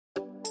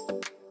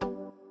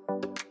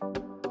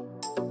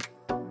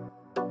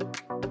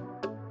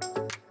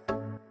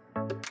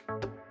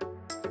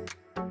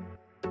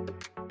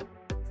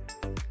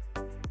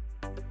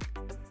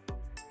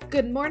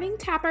Good morning,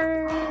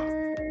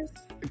 tappers.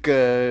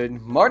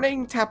 Good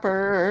morning,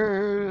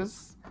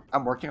 tappers.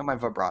 I'm working on my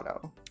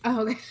vibrato.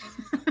 Oh, okay.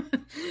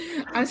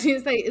 I was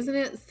gonna say, isn't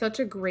it such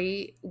a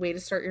great way to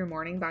start your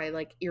morning by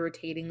like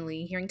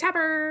irritatingly hearing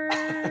tappers?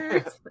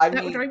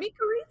 That would drive me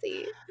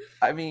crazy.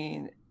 I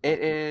mean, it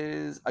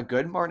is a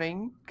good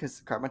morning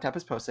because Karma Tap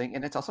is posting,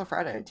 and it's also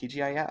Friday,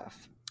 TGIF.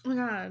 Oh my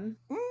god.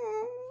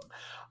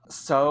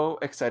 So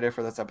excited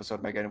for this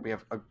episode, Megan. We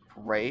have a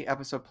great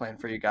episode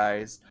planned for you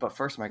guys. But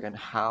first, Megan,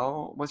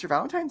 how was your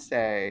Valentine's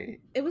Day?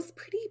 It was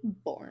pretty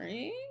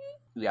boring.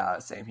 Yeah,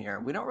 same here.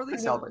 We don't really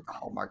celebrate the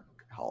Hallmark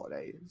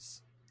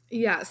holidays.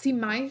 Yeah, see,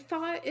 my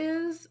thought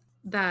is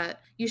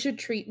that you should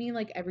treat me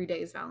like every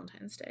day is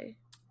Valentine's Day.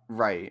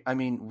 Right. I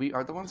mean, we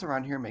are the ones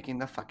around here making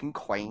the fucking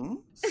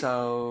coin,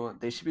 so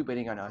they should be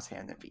waiting on us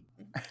hand and feet.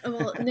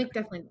 Well, Nick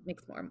definitely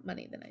makes more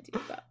money than I do,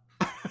 but...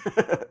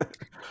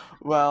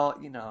 Well,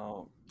 you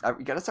know,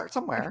 we gotta start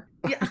somewhere.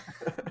 Yeah.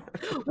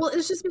 Well,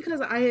 it's just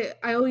because I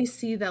always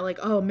see that, like,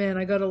 oh man,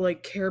 I gotta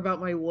like care about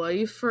my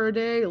wife for a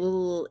day.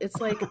 It's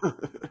like,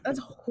 that's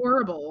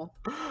horrible.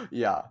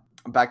 Yeah.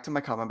 Back to my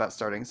comment about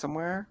starting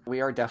somewhere.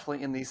 We are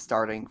definitely in the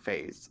starting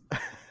phase.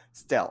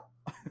 Still.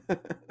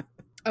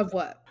 Of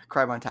what?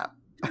 Crime on Tap.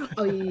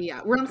 Oh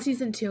yeah. We're on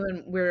season 2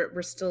 and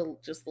we're still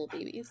just little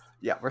babies.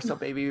 Yeah, we're still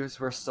babies.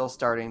 We're still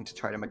starting to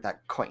try to make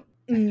that coin.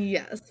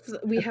 Yes,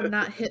 we have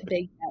not hit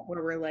big yet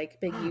where we're like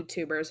big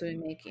YouTubers. We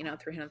make,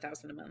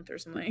 $300,000 a month or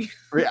something.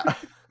 Yeah,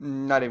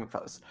 not even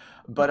close.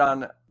 But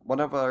on one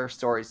of our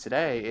stories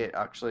today, it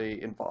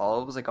actually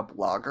involves like a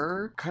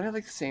blogger, kind of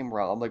like the same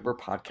realm. Like we're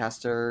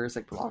podcasters,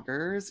 like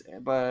bloggers,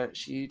 but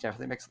she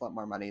definitely makes a lot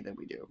more money than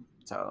we do.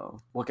 So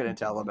we'll get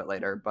into that a little bit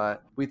later.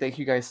 But we thank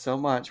you guys so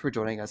much for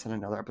joining us on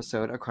another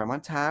episode of Crime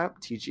on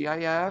Tap,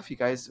 TGIF. You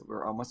guys,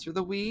 we're almost through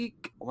the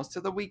week, almost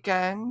to the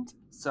weekend.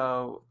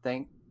 So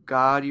thank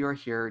God you are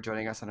here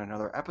joining us on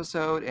another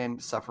episode and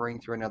suffering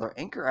through another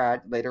Anchor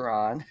ad later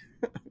on.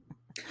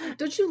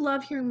 Don't you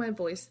love hearing my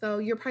voice though?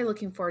 You're probably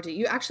looking forward to it.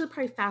 You actually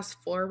probably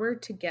fast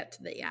forward to get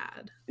to the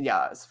ad.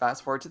 Yes,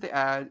 fast forward to the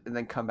ad and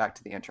then come back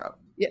to the intro.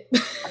 Yeah.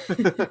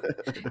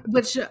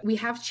 Which we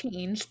have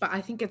changed, but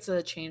I think it's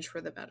a change for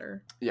the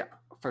better. Yeah,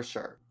 for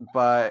sure.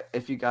 But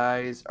if you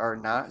guys are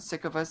not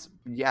sick of us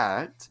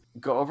yet,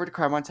 go over to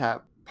Crime on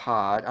Tap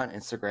Pod on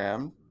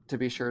Instagram to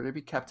be sure to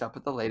be kept up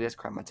with the latest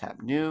Crime on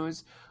Tap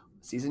news.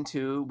 Season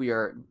 2, we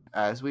are,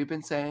 as we've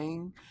been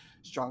saying,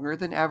 stronger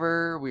than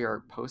ever. We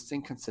are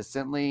posting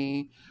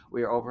consistently.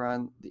 We are over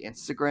on the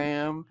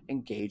Instagram,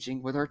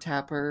 engaging with our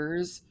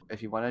tappers.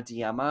 If you want to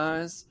DM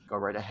us, go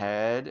right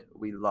ahead.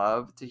 We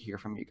love to hear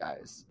from you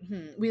guys.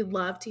 Mm-hmm. We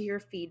love to hear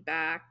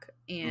feedback,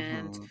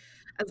 and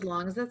as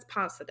long as it's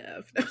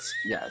positive.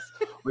 Yes,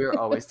 we are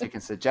always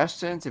taking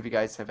suggestions. If you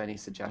guys have any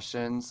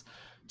suggestions,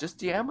 just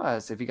DM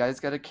us. If you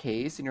guys got a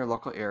case in your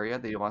local area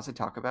that you want us to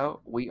talk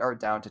about, we are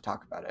down to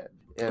talk about it.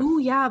 Oh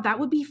yeah, that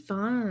would be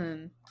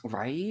fun.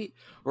 Right?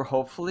 We're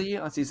hopefully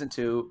on season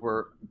 2,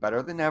 we're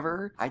better than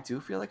ever. I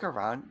do feel like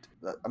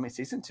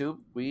season 2,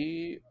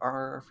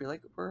 feel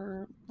like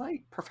we're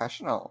like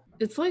professional.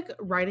 It's like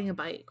riding a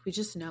bike. We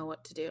just know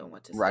what to do and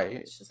what to say. Right.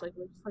 It's just like,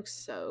 we're just like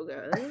so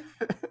good.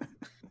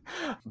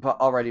 But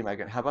alrighty,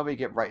 Megan, how about we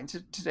get right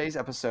into today's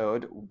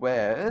episode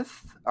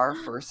with our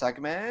first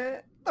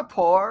segment, The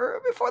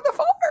Pour Before the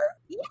Four.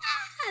 Yeah!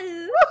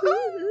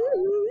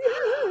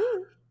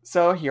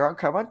 So here on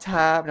Crime on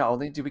Tap, not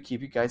only do we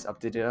keep you guys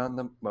updated on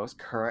the most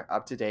current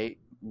up-to-date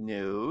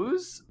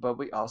news, but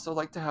we also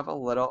like to have a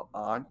little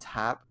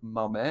on-tap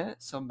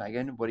moment. So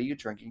Megan, what are you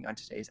drinking on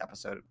today's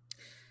episode?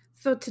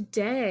 So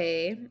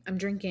today, I'm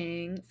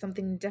drinking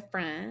something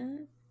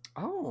different.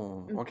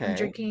 Oh, okay. I'm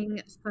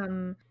drinking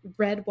some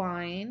red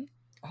wine.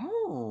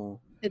 Oh.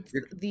 It's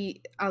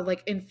the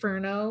like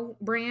Inferno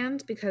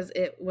brand because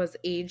it was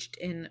aged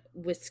in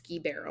whiskey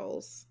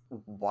barrels.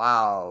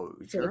 Wow.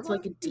 So it's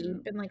like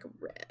deep and like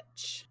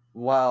rich.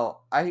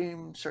 Well,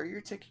 I'm sure you're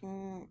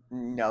taking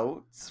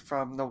notes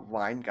from the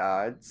wine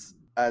gods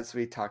as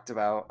we talked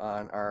about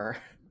on our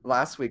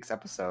last week's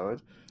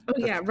episode. Oh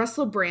yeah,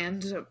 Russell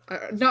Brand,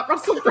 not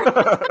Russell Brand.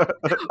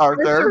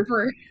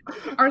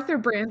 Arthur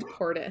Brand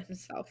poured it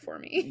himself for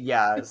me.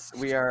 Yes,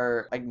 we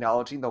are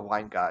acknowledging the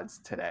wine gods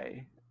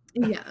today.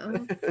 Yeah.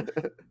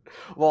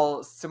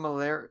 Well,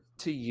 similar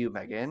to you,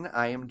 Megan,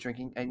 I am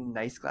drinking a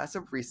nice glass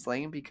of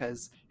Riesling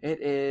because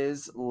it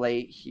is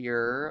late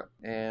here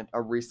and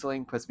a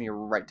Riesling puts me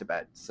right to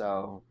bed.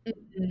 So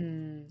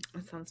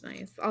that sounds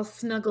nice. All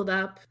snuggled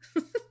up.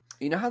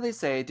 You know how they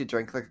say to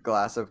drink like a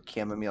glass of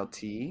chamomile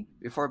tea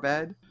before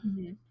bed?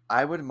 Mm-hmm.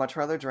 I would much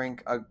rather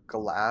drink a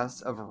glass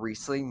of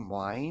Riesling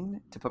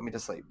wine to put me to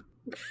sleep.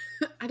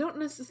 I don't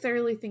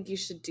necessarily think you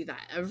should do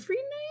that every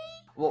night.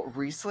 Well,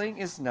 Riesling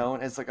is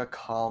known as like a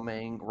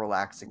calming,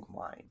 relaxing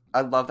wine.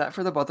 I love that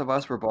for the both of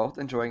us. We're both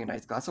enjoying a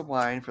nice glass of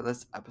wine for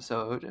this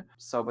episode.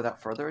 So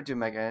without further ado,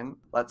 Megan,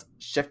 let's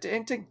shift it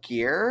into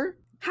gear.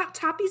 Hot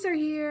Toppies are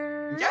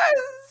here.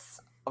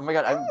 Yes! Oh my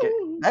god,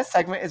 that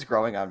segment is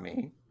growing on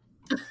me.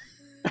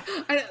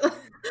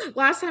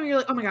 Last time you're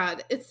like, oh my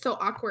god, it's so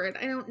awkward.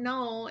 I don't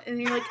know.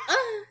 And you're like,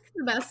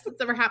 the best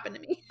that's ever happened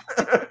to me.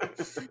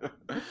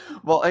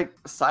 Well, like,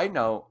 side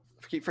note,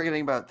 I keep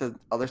forgetting about the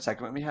other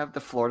segment we have,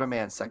 the Florida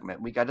Man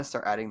segment. We got to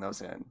start adding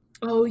those in.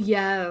 Oh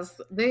yes,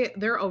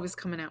 they're always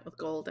coming out with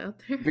gold out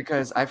there.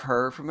 Because I've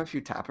heard from a few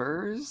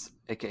tappers,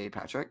 aka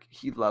Patrick,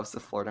 he loves the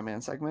Florida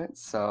Man segment.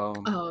 So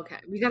oh, okay,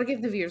 we got to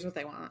give the viewers what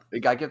they want. we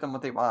gotta give them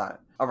what they want.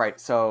 All right,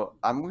 so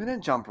I'm gonna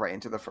jump right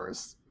into the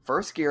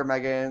first gear,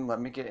 Megan.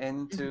 Let me get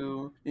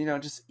into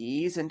just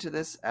ease into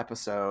this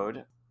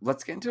episode.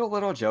 Let's get into a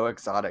little Joe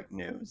Exotic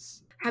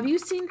news. Have you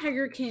seen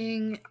Tiger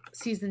King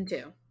season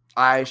 2?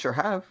 I sure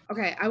have.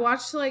 Okay, we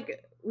watched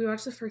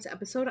the first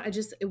episode.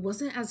 It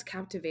wasn't as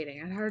captivating.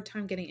 I had a hard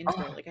time getting into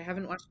it. Like, I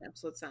haven't watched an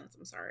episode since.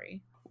 I'm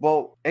sorry.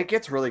 Well, it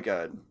gets really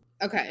good.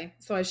 Okay,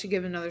 so I should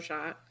give it another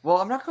shot. Well,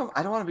 I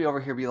don't want to be over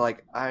here be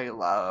like, I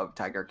love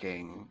Tiger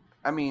King.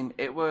 I mean,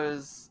 it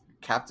was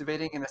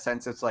captivating in a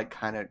sense. It's like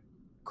kind of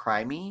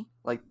crimey.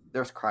 Like,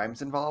 there's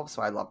crimes involved,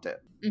 so I loved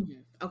it.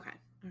 Mm-hmm. Okay.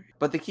 All right.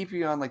 But they keep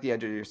you on like the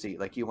edge of your seat.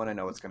 Like, you want to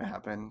know what's going to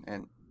happen,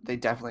 and they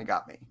definitely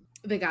got me.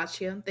 They got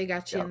you. They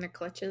got you in their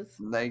clutches.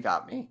 They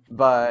got me.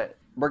 But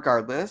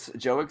regardless,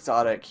 Joe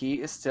Exotic,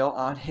 he is still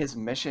on his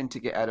mission to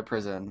get out of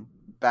prison.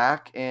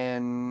 Back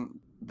in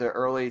the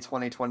early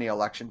 2020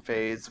 election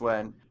phase,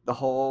 when the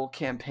whole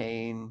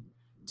campaign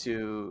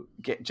to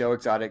get Joe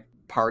Exotic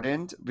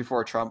pardoned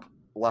before Trump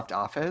left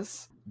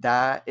office,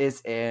 that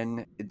is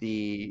in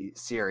the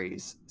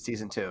series,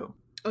 season 2.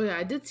 Oh yeah,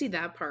 I did see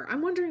that part.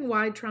 I'm wondering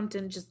why Trump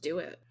didn't just do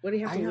it. What do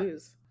you have to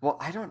lose? Well,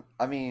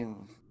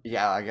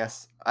 yeah, I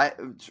guess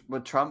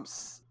with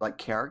Trump's like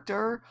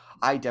character,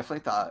 I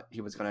definitely thought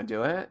he was going to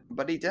do it,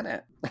 but he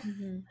didn't.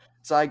 Mm-hmm.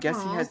 So I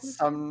guess he had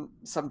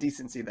some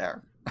decency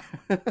there.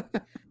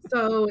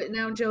 So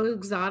now Joe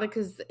Exotic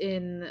is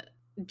in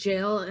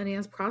jail and he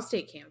has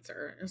prostate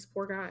cancer. This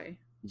poor guy.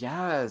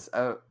 Yes,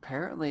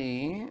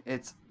 apparently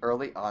it's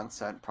early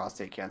onset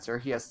prostate cancer.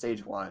 He has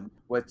stage 1,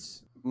 which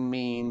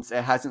means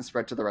it hasn't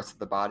spread to the rest of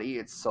the body.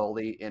 It's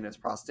solely in his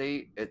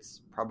prostate.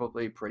 It's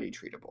probably pretty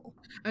treatable.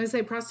 I would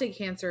say prostate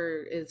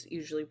cancer is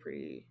usually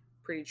pretty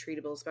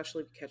treatable,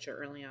 especially if you catch it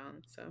early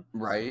on. So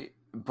right.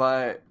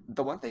 But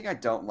the one thing I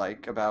don't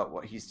like about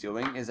what he's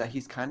doing is that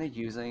he's kind of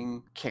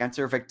using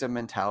cancer victim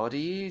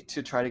mentality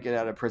to try to get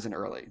out of prison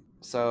early.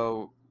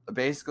 So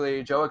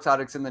basically, Joe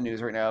Exotic's in the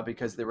news right now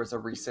because there was a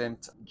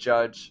recent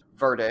judge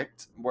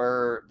verdict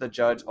where the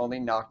judge only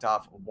knocked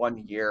off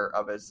 1 year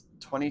of his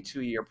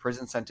 22-year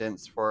prison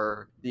sentence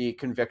for the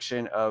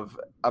conviction of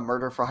a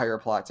murder for hire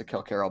plot to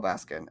kill Carol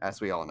Baskin,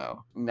 as we all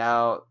know.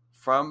 Now,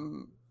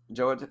 from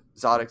Joe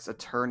Exotic's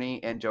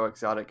attorney and Joe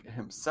Exotic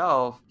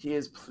himself, he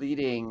is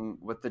pleading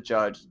with the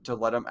judge to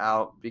let him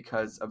out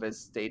because of his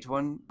stage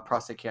 1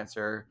 prostate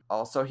cancer.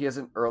 Also, he has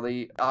an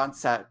early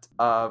onset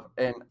of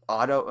an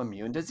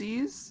autoimmune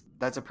disease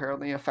that's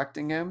apparently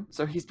affecting him.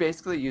 So he's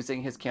basically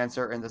using his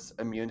cancer and this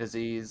immune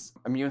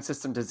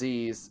system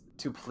disease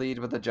to plead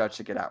with the judge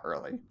to get out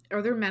early.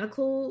 Are there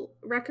medical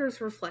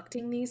records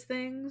reflecting these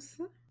things?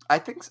 I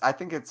think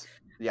it's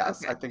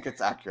yes, okay. I think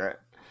it's accurate.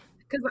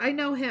 Because I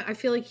know him, I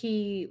feel like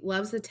he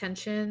loves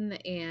attention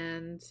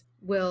and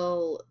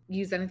will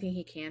use anything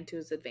he can to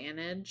his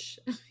advantage.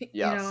 Yes.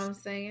 You know what I'm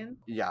saying?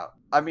 Yeah.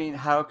 I mean,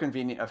 how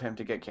convenient of him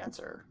to get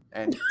cancer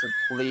and to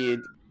plead,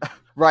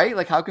 right?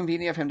 Like, how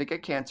convenient of him to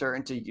get cancer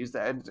and to use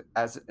that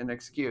as an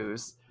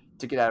excuse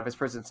to get out of his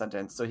prison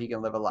sentence so he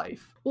can live a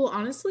life. Well,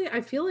 honestly,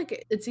 I feel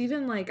like it's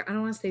even like, I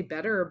don't want to say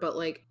better, but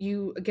like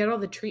you get all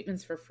the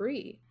treatments for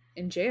free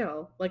in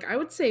jail. Like, I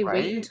would say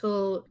wait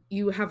until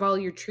you have all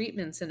your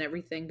treatments and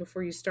everything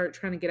before you start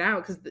trying to get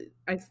out, because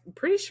I'm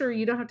pretty sure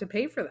you don't have to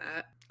pay for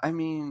that. I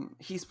mean,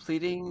 he's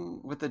pleading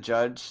with the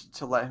judge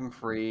to let him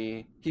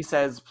free. He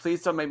says,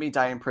 please don't make me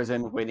die in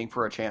prison waiting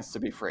for a chance to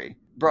be free.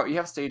 Bro, you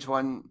have stage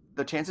 1.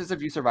 The chances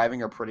of you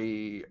surviving are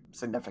pretty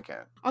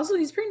significant. Also,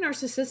 he's pretty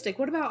narcissistic.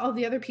 What about all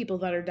the other people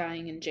that are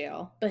dying in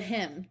jail? But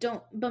him.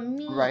 But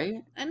me.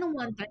 Right? I don't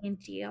want that in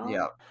jail.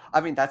 Yeah.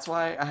 I mean, that's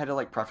why I had to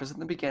like preface in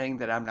the beginning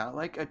that I'm not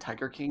like a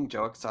Tiger King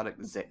Joe Exotic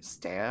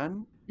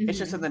stan. Mm-hmm. It's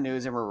just in the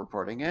news and we're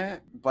reporting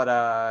it.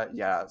 But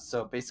yeah,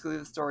 so basically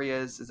the story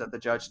is that the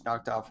judge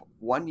knocked off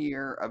 1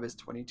 year of his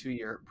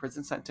 22-year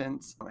prison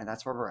sentence. And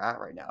that's where we're at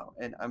right now.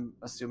 And I'm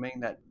assuming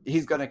that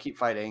he's going to keep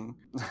fighting,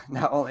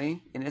 not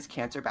only in his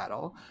cancer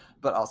battle,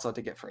 but also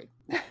to get free.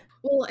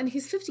 Well, and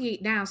he's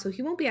 58 now, so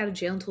he won't be out of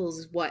jail until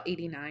he's, what,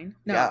 89?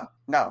 No. Yeah,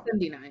 no.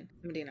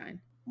 79.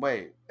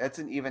 Wait, that's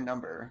an even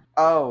number.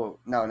 Oh,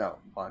 no.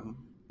 1.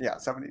 Yeah,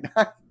 79.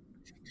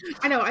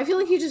 I know. I feel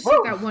like he just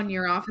took that 1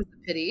 year off as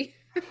a pity.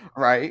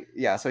 Right?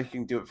 Yeah, so he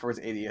can do it for his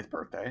 80th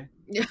birthday.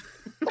 Yeah.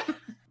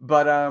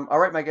 But, all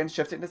right, Megan,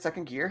 shift into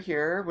second gear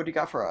here. What do you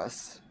got for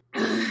us?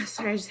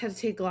 Sorry, I just had to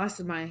take a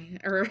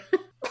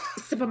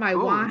sip of my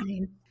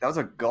wine. That was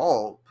a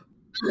gulp.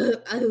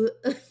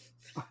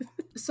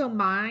 So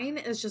mine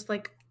is just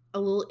like a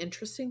little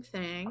interesting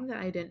thing that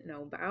I didn't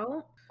know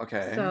about.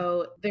 Okay.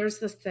 So there's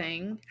this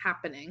thing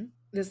happening,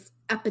 this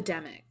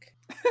epidemic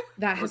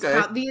that has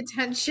caught the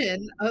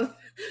attention of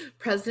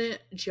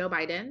President Joe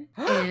Biden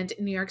and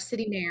New York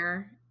City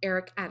Mayor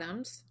Eric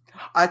Adams.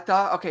 I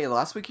thought, okay,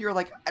 last week you were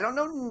like, I don't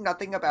know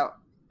nothing about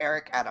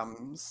Eric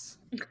Adams.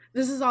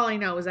 This is all I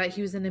know, is that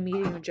he was in a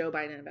meeting with Joe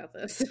Biden about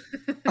this.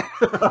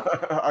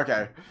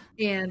 Okay.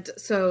 And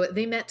so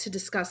they met to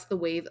discuss the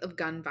wave of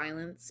gun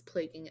violence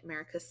plaguing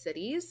America's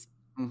cities.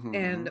 Mm-hmm.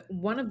 And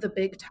one of the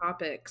big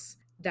topics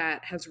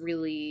that has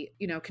really,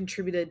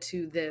 contributed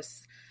to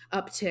this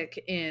uptick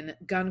in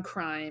gun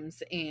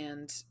crimes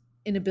and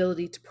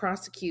inability to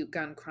prosecute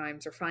gun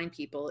crimes or find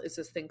people is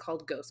this thing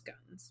called ghost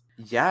guns.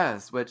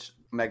 Yes, which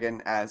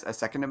Megan, as a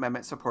Second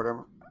Amendment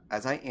supporter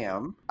as I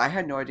am, I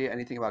had no idea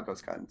anything about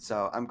ghost guns.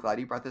 So I'm glad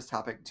you brought this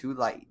topic to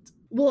light.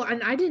 Well,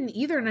 and I didn't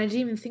either, and I didn't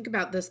even think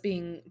about this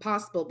being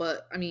possible,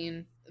 but I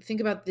mean,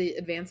 think about the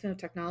advancement of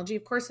technology.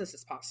 Of course this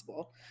is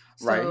possible.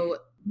 Right? So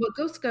what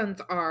ghost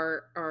guns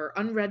are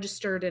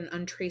unregistered and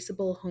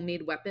untraceable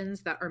homemade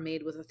weapons that are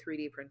made with a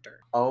 3D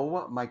printer.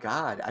 Oh my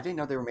God. I didn't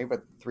know they were made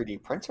with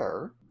 3D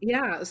printer.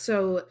 Yeah,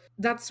 so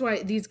that's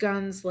why these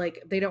guns,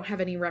 like, they don't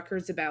have any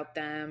records about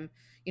them.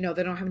 They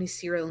don't have any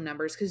serial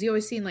numbers, because you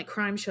always see in like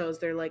crime shows,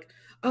 they're like,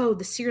 oh,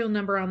 the serial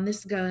number on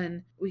this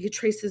gun, we could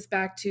trace this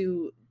back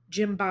to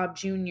Jim Bob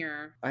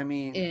Jr. I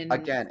mean, in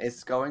again,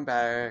 it's going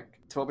back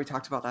to what we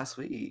talked about last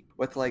week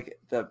with like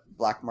the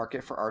black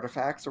market for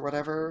artifacts or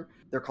whatever.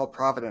 They're called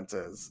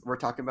provenances. We're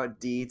talking about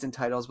deeds and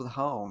titles with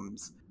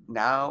homes.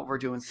 Now we're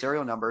doing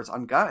serial numbers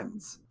on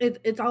guns.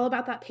 it's all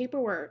about that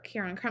paperwork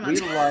here on Crime We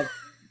Unspoken. love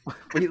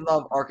we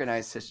love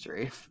organized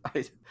history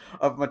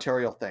of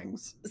material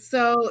things.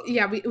 So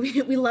yeah, we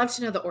love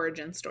to know the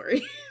origin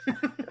story.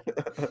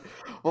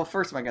 Well,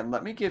 first, Megan,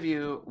 let me give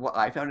you what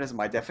I found as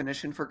my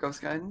definition for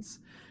ghost guns,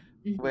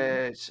 Mhm.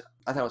 which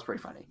I thought was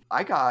pretty funny.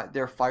 I got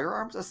their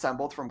firearms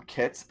assembled from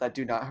kits that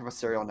do not have a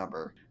serial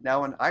number.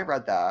 Now, when I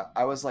read that,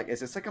 I was like,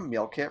 is this like a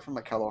meal kit from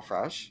like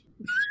HelloFresh?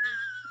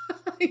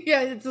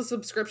 Yeah, it's a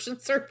subscription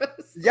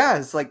service.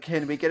 Yes, like,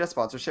 can we get a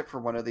sponsorship for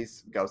one of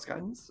these ghost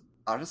guns?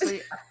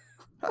 Honestly,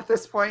 at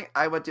this point,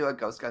 I would do a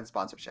ghost gun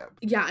sponsorship.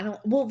 Yeah, I don't.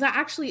 Well, that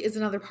actually is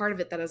another part of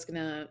it that I was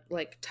gonna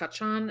like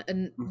touch on,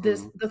 and Hmm.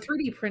 the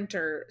 3D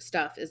printer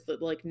stuff is the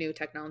like new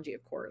technology,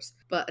 of course.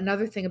 But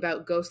another thing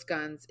about ghost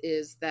guns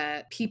is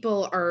that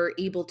people are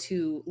able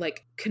to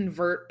like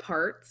convert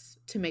parts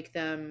to make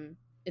them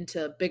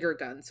into bigger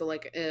guns. So,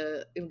 like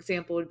an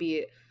example would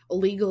be a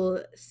legal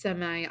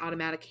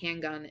semi-automatic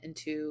handgun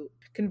into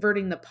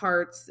converting the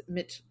parts,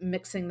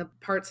 mixing the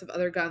parts of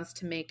other guns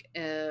to make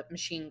a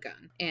machine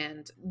gun.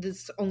 And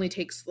this only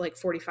takes like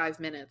 45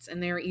 minutes.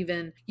 And there are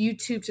even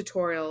YouTube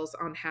tutorials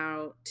on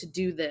how to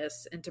do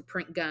this and to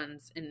print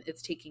guns. And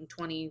it's taking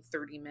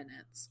 20-30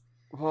 minutes.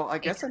 Well, I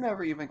And guess I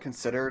never even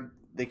considered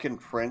they can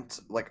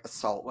print like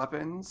assault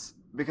weapons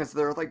because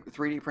they're like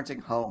 3D printing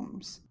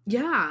homes,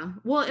 yeah,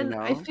 well, you and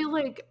I know? feel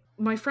like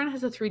my friend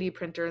has a 3D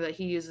printer that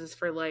he uses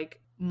for like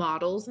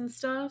models and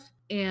stuff.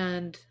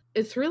 And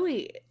it's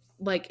really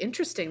like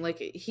interesting. Like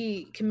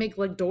he can make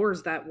like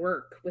doors that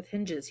work with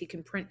hinges. He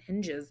can print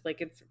hinges. Like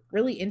it's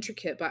really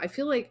intricate, but I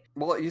feel like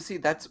Well, you see,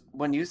 that's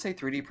when you say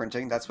 3D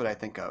printing, that's what I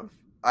think of.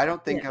 I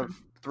don't think yeah.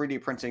 of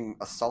 3D printing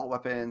assault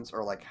weapons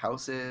or like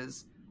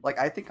houses. Like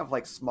I think of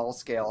like small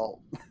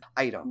scale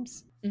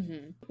items.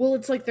 Well,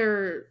 it's like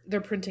they're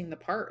printing the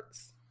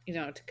parts,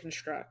 to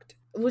construct.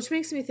 Which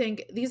makes me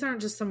think these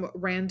aren't just some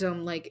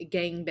random like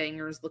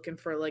gangbangers looking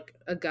for like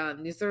a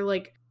gun. These are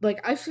like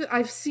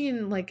I've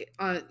seen like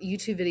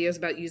YouTube videos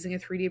about using a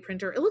 3D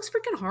printer. It looks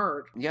freaking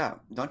hard. Yeah,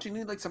 don't you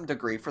need like some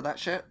degree for that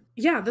shit?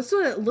 Yeah, that's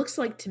what it looks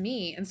like to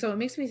me. And so it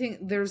makes me think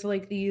there's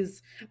like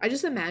these, I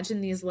just imagine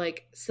these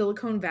like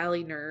Silicon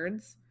Valley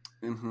nerds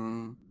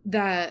Mm-hmm.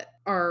 that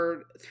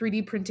are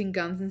 3D printing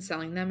guns and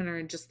selling them and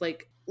are just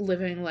like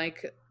living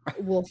like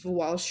Wolf of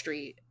Wall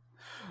Street,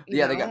 you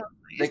Yeah, know?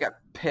 they got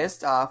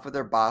pissed off with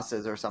their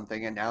bosses or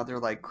something, and now they're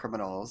like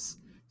criminals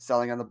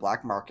selling on the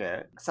black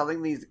market,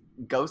 selling these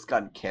ghost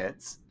gun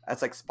kits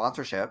as like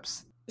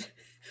sponsorships.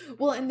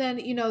 Well, and then,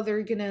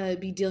 they're gonna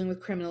be dealing with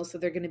criminals, so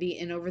they're gonna be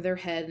in over their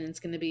head, and it's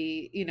gonna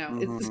be,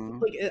 it's Hmm.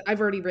 like I've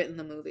already written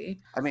the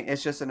movie, I mean,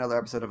 it's just another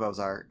episode of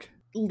Ozark.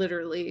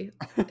 literally,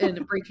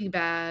 and Breaking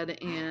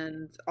Bad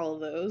and all of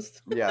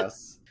those.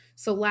 Yes.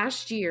 So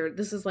last year,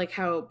 this is like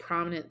how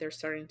prominent they're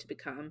starting to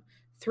become.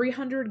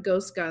 300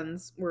 ghost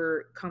guns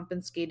were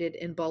confiscated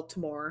in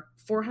Baltimore,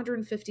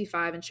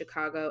 455 in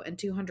Chicago, and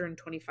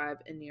 225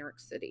 in New York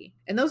City.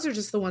 And those are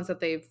just the ones that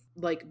they've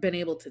like been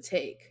able to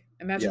take.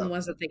 Imagine Yeah. the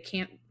ones that they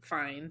can't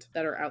find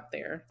that are out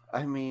there.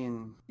 I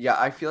mean, yeah,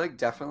 I feel like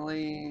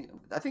definitely,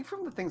 I think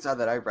from the things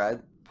that I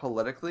read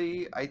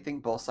politically, I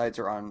think both sides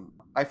are on.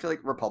 I feel like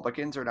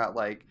Republicans are not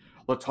like,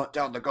 let's hunt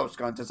down the ghost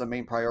guns as a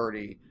main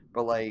priority.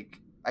 But like,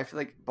 I feel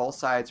like both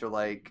sides are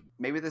like,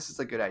 maybe this is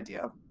a good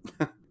idea.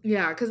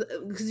 Yeah,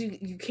 because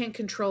you can't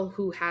control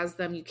who has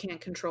them. You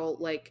can't control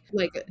like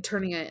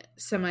turning a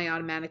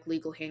semi-automatic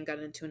legal handgun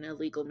into an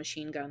illegal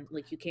machine gun.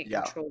 Like you can't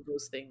Yeah. control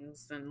those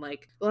things. And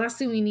like the last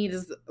thing we need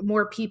is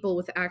more people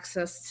with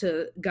access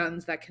to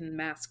guns that can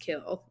mass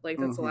kill. Like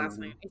that's the last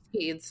thing Hmm. we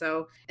need.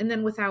 So and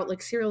then without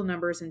like serial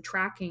numbers and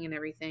tracking and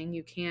everything,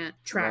 you can't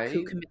track who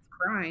Right? commits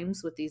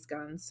crimes with these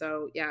guns.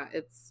 So yeah,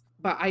 it's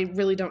But I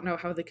really don't know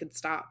how they could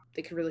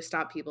really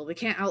stop people. They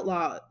can't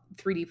outlaw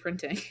 3D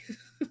printing.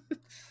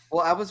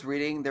 Well, I was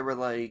reading, they were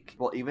like,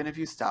 well, even if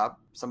you stop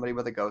somebody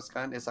with a ghost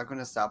gun, it's not going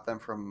to stop them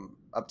from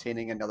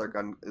obtaining another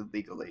gun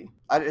illegally.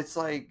 It's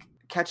like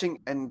catching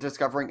and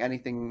discovering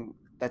anything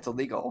that's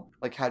illegal.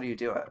 Like, how do you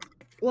do it?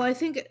 Well, I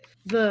think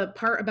the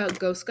part about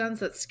ghost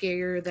guns that's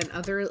scarier than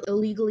other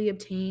illegally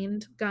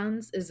obtained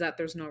guns is that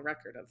there's no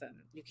record of them.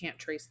 You can't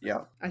trace them.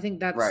 Yeah. I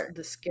think that's Right.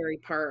 the scary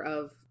part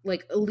of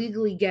like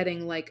illegally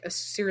getting like a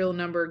serial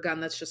number gun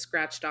that's just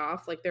scratched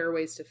off. Like there are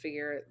ways to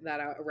figure that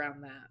out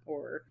around that,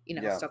 or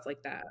Yeah. stuff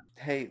like that.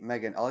 Hey,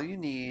 Megan, all you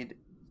need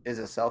is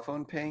a cell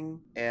phone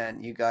ping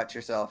and you got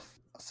yourself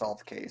a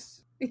salt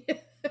case.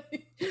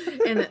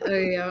 and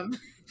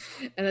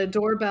a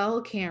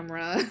doorbell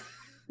camera.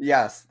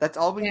 Yes, that's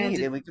all we need,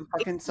 and we can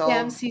fucking solve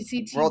world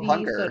CCTV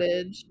hunger.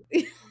 footage.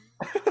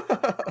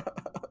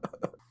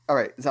 All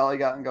right, is that all you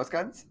got on ghost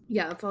guns?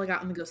 Yeah, that's all I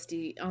got on the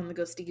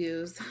ghosty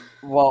goose.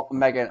 Well,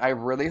 Megan, I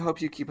really hope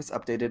you keep us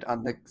updated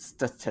on the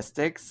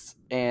statistics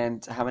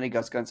and how many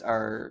ghost guns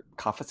are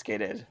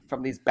confiscated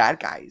from these bad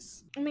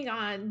guys. Oh my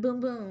god, boom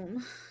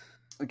boom.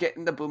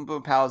 Getting the boom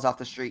boom pals off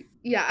the street.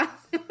 Yeah.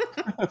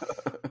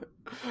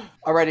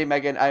 Alrighty,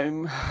 Megan, I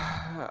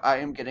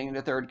am getting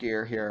into third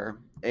gear here,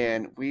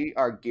 and we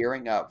are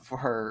gearing up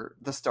for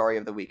the story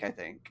of the week, I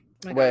think.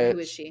 Oh my god, who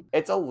is she?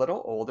 It's a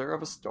little older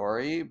of a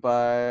story,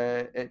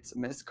 but it's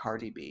Miss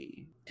Cardi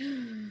B.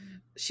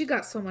 She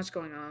got so much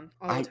going on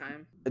all the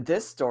time.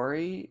 This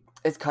story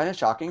is kind of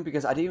shocking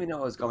because I didn't even know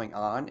what was going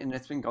on, and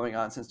it's been going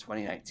on since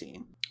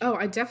 2019. Oh,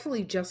 I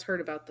definitely just heard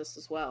about this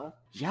as well.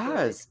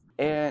 Yes,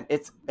 and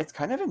it's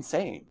kind of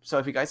insane. So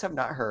if you guys have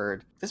not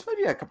heard, this might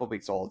be a couple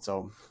weeks old,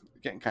 so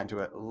getting kind of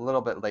it a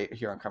little bit late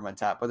here on Crime on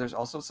Tap, but there's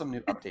also some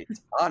new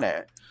updates on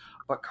it.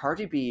 But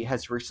Cardi B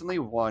has recently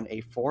won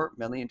a $4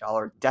 million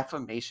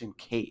defamation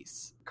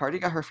case. Cardi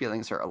got her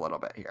feelings hurt a little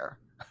bit here.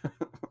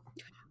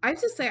 I have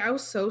to say, I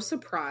was so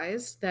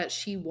surprised that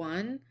she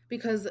won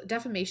because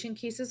defamation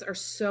cases are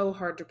so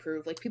hard to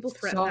prove. Like people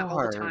threaten that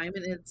all the time,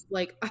 and it's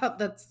like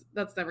that's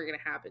never going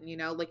to happen.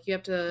 Like you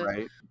have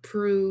to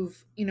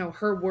prove.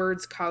 Her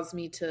words caused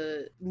me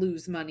to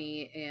lose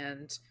money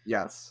and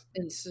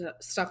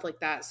stuff like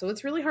that. So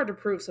it's really hard to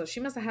prove. So she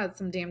must have had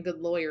some damn good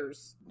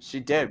lawyers. She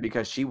did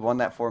because she won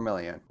that $4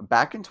 million.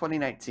 Back in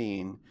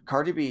 2019,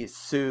 Cardi B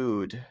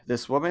sued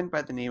this woman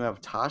by the name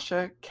of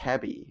Tasha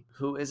Kebby,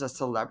 who is a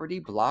celebrity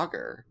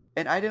blogger.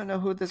 And I don't know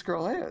who this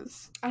girl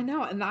is. I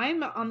know, and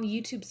I'm on the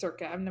YouTube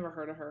circuit. I've never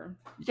heard of her.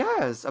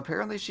 Yes,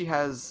 apparently she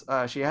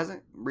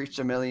hasn't reached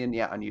 1 million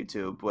yet on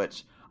YouTube,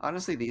 which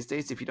honestly these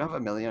days, if you don't have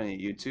 1 million on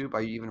YouTube,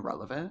 are you even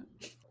relevant?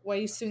 Why are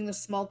you suing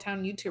this small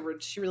town YouTuber?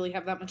 Does she really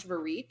have that much of a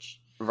reach?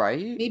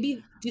 Right?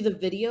 Maybe, do the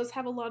videos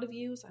have a lot of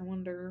views? I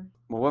wonder.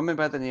 A woman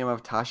by the name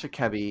of Tasha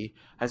Kebby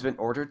has been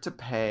ordered to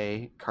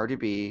pay Cardi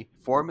B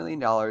 $4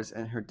 million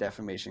in her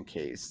defamation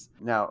case.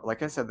 Now,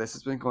 like I said, this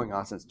has been going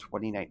on since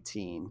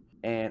 2019.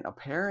 And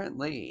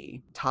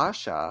apparently,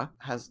 Tasha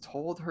has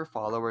told her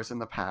followers in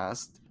the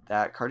past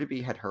that Cardi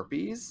B had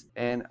herpes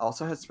and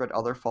also has spread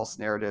other false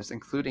narratives,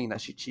 including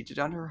that she cheated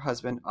on her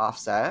husband,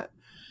 Offset.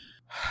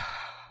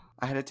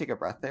 I had to take a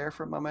breath there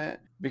for a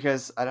moment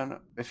because I don't know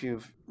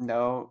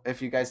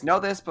if you guys know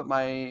this, but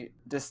my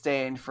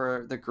disdain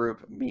for the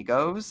group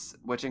Migos,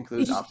 which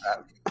includes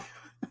Offset.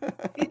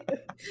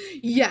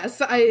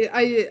 Yes, I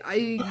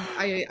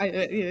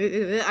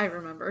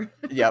remember.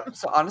 Yep.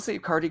 So honestly,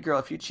 Cardi girl,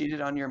 if you cheated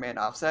on your man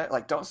Offset,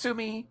 like don't sue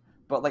me,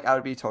 but like I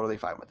would be totally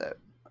fine with it.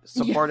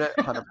 Support it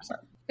 100%.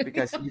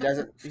 Because he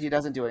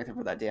doesn't do anything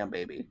for that damn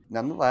baby.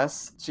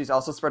 Nonetheless, she's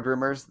also spread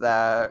rumors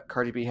that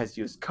Cardi B has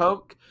used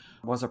coke,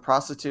 was a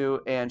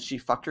prostitute, and she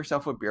fucked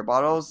herself with beer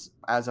bottles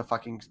as a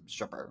fucking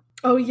stripper.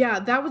 Oh yeah,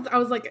 I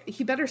was like,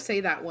 he better say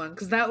that one,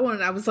 because that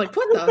one I was like,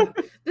 what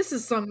the? This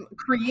is some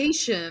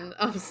creation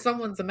of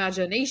someone's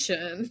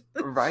imagination.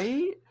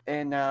 Right?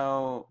 And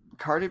now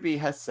Cardi B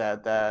has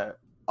said that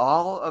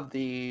all of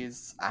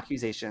these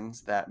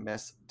accusations that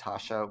Miss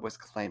Tasha was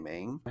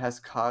claiming has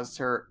caused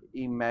her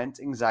immense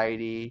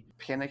anxiety,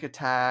 panic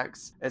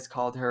attacks. It's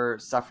called her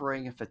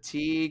suffering and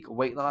fatigue,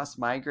 weight loss,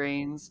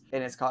 migraines,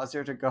 and it's caused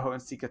her to go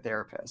and seek a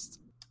therapist.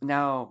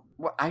 Now,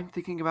 what I'm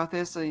thinking about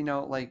this,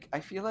 like I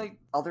feel like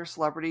other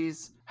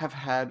celebrities have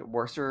had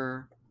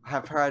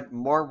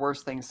more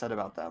worse things said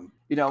about them.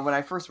 When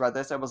I first read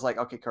this, I was like,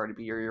 okay, Cardi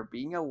B, you're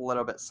being a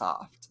little bit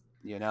soft.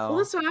 Well,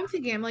 that's what I'm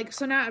thinking. I'm like,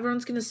 so now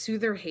everyone's gonna sue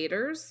their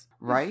haters,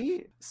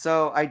 right?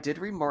 So I did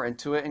read more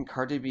into it, and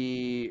Cardi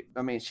B,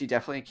 I mean, she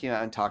definitely came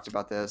out and talked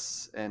about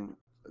this and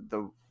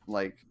the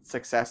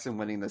success in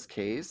winning this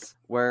case,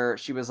 where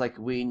she was like,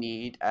 we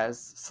need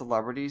as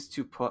celebrities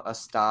to put a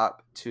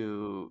stop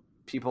to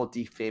people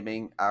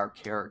defaming our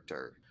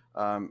character.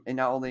 And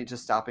not only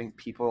just stopping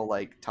people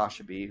like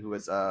Tasha B, who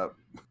is a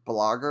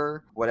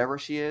blogger, whatever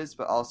she is,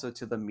 but also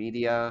to the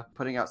media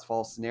putting out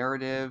false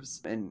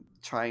narratives and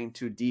trying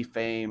to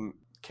defame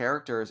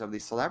characters of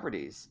these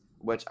celebrities,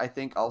 which I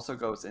think also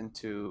goes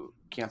into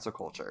cancel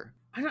culture.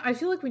 I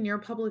feel like when you're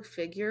a public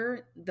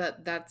figure,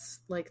 that's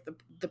like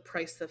the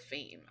price of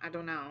fame. I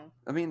don't know.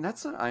 I mean,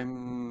 that's what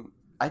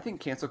I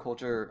think cancel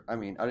culture, I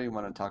mean, I don't even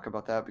want to talk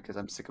about that because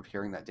I'm sick of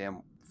hearing that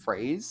damn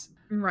phrase,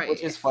 which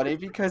Right. is funny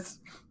because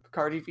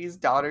Cardi B's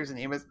daughter's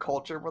name is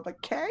Culture with a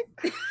K.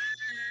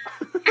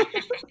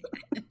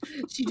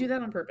 She do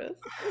that on purpose?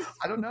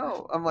 I don't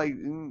know. I'm like,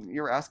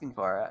 you're asking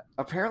for it.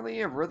 Apparently,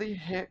 it really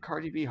hit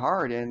Cardi B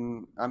hard,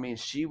 and I mean,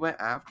 she went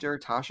after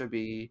Tasha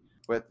B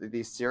with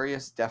these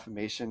serious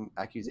defamation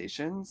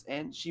accusations,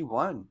 and she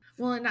won.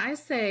 Well, and I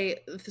say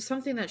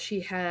something that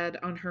she had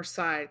on her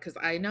side, because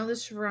I know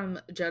this from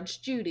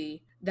Judge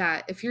Judy,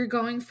 that if you're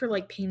going for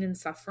like pain and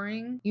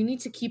suffering, you need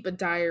to keep a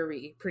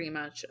diary pretty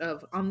much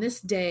of on this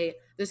day,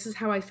 this is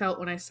how I felt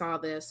when I saw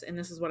this, and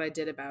this is what I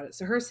did about it.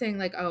 So her saying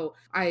like, oh,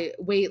 I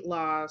weight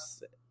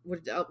loss.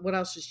 What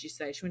else did she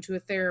say? She went to a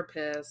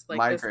therapist,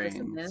 like this,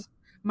 and this.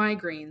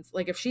 Migraines. Migraines.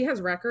 Like if she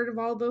has record of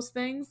all those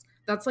things,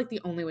 that's like the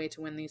only way to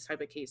win these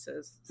type of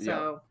cases. Yeah.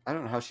 So I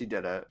don't know how she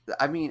did it.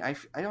 I mean,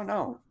 I don't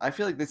know. I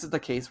feel like this is the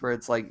case where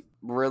it's like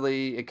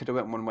really it could have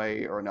went one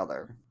way or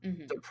another.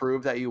 mhm. To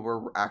prove that you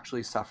were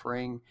actually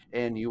suffering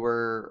and you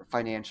were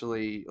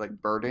financially like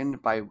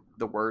burdened by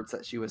the words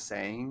that she was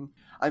saying.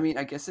 I mean,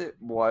 I guess it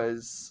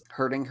was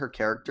hurting her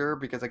character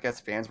because I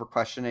guess fans were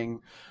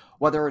questioning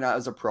whether or not it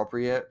was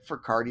appropriate for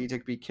Cardi to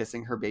be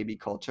kissing her baby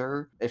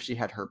Culture if she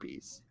had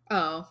herpes.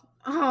 Oh,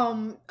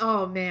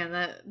 oh man,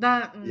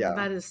 Yeah.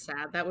 that is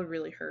sad. That would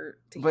really hurt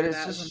to But hear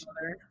that as a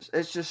mother.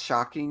 it's just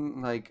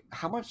shocking like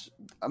how much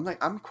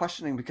I'm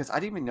questioning because I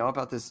didn't even know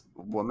about this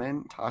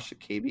woman, Tasha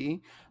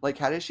KB. Like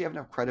how does she have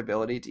enough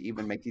credibility to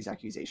even make these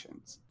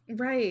accusations?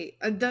 Right.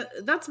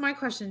 That's my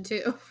question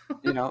too.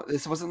 You know,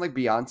 this wasn't like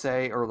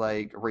Beyonce or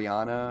like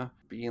Rihanna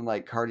being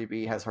like Cardi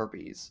B has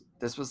herpes.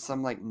 This was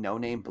some like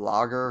no-name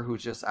blogger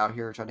who's just out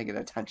here trying to get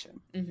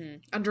attention.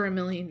 Under 1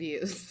 million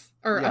views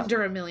or Yeah. under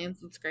 1 million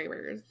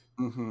subscribers.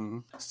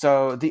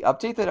 So the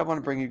update that I want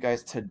to bring you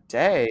guys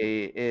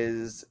today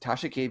is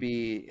Tasha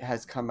KB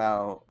has come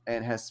out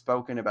and has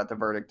spoken about the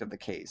verdict of the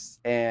case.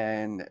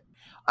 And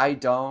I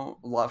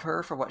don't love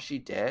her for what she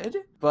did,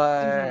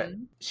 but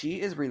hmm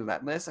she is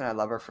relentless and I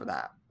love her for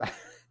that.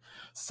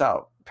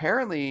 So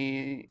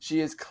apparently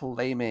she is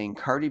claiming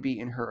Cardi B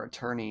and her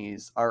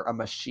attorneys are a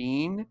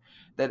machine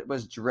that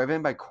was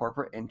driven by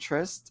corporate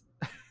interest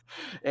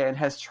and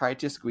has tried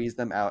to squeeze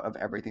them out of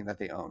everything that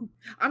they own.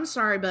 I'm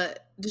sorry,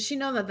 but does she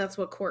know that that's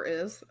what court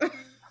is?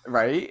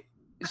 Right?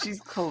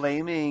 She's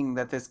claiming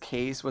that this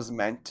case was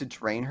meant to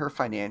drain her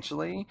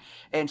financially,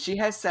 and she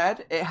has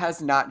said it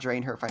has not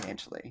drained her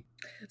financially.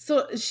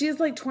 So she's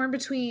like torn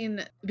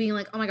between being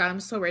like, oh my God, I'm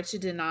so rich, you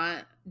did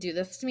not do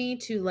this to me,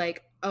 to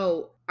like,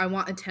 oh, I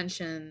want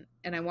attention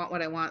and I want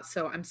what I want.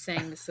 So I'm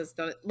saying this is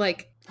the,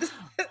 like, it's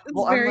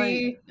Well, I'm like,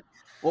 very,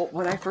 well,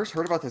 when I first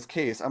heard about this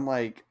case, I'm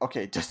like,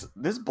 okay, does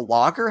this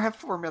blogger have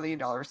 $4 million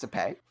to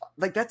pay?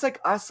 Like, that's like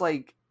us,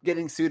 like,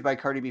 getting sued by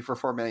Cardi B for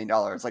 $4 million.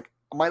 Like,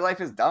 my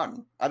life is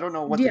done. I don't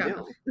know what to yeah,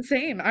 do.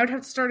 same. I would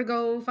have to start a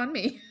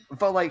GoFundMe.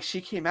 But like she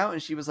came out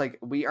and she was like,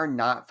 we are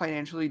not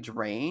financially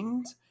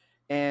drained.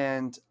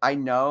 And I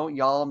know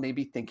y'all may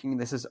be thinking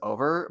this is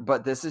over,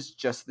 but this is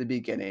just the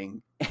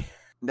beginning.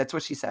 That's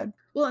what she said.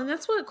 Well, and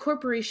that's what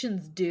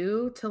corporations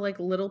do to like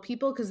little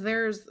people, because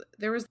there was,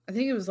 I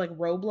think it was like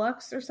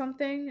Roblox or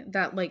something,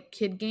 that like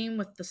kid game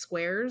with the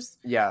squares,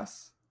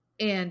 Yes.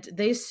 and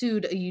they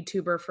sued a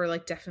YouTuber for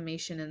like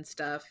defamation and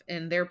stuff,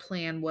 and their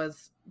plan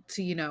was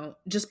to,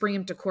 just bring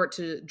him to court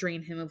to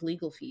drain him of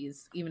legal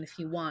fees even if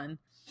he won.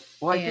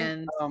 Well, I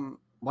think And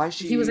why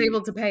he was she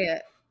able to pay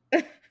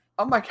it.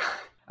 oh my god.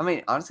 I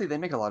mean, honestly, they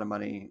make a lot of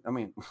money. I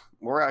mean,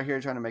 we're out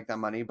here trying to make that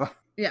money, but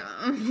Yeah.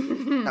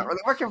 not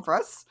really working for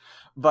us.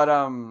 But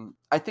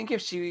I think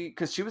if she,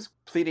 because she was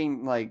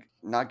pleading like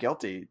not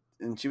guilty,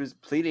 and she was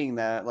pleading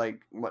that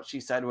like what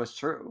she said was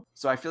true.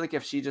 So I feel like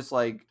if she just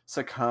like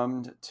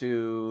succumbed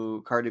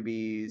to Cardi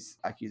B's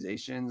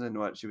accusations and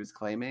what she was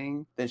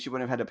claiming, then she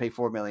wouldn't have had to pay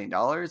 $4 million.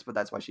 But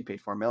that's why she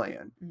paid $4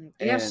 million.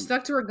 Yeah, she And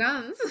stuck to her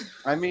guns.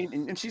 I mean,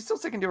 and she's still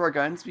sticking to her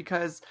guns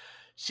because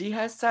she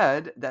has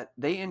said that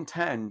they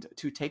intend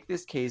to take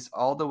this case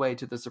all the way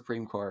to the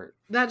Supreme Court.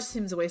 That just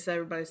seems a waste of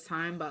everybody's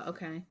time, but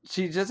okay.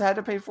 She just had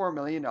to pay $4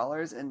 million,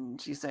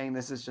 and she's saying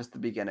this is just the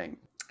beginning.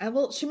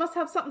 Well, she must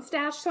have something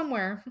stashed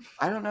somewhere.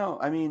 I don't know.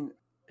 I mean,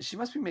 she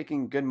must be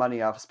making good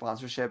money off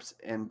sponsorships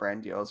and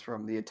brand deals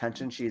from the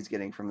attention she's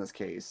getting from this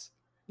case.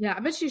 Yeah, I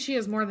bet you she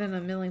has more than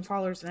 1 million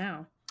followers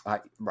now.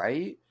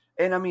 Right?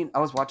 And I mean, I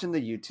was watching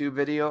the YouTube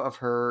video of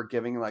her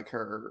giving like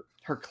her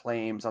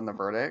claims on the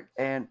verdict,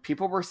 and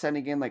people were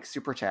sending in like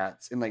super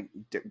chats and like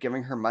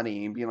giving her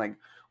money and being like,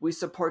 "We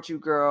support you,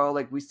 girl.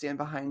 Like, we stand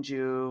behind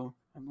you."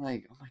 I'm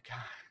like, "Oh my god.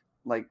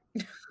 Like,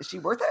 is she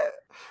worth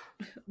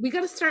it?" We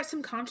got to start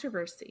some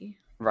controversy.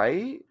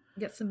 Right?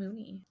 Get some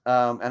Mooney.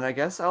 And I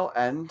guess I'll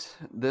end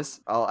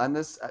this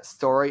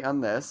story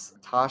on this.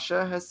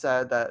 Tasha has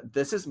said that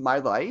this is my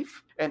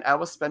life, and I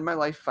will spend my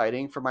life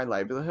fighting for my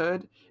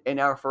livelihood and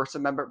our First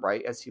Amendment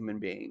right as human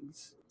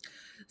beings.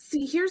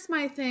 See, here's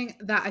my thing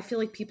that I feel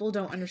like people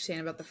don't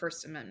understand about the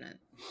First Amendment.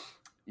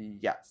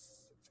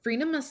 Yes.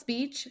 freedom of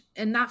speech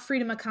and not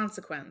freedom of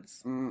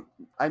consequence.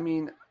 I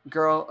mean,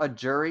 girl, a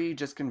jury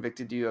just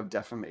convicted you of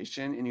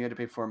defamation and you had to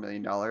pay $4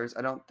 million.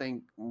 I don't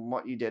think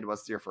what you did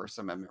was your First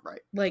Amendment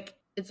right. Like,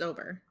 it's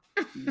over.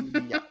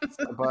 Yes.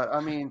 But, I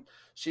mean,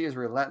 she is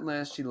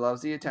relentless. She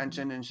loves the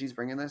attention, and she's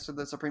bringing this to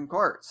the Supreme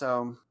Court.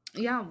 So,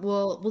 yeah,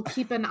 we'll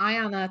keep an eye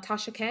on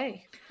Tasha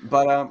K.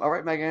 But, all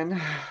right, Megan,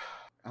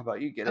 how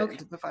about you get it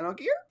into the final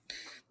gear?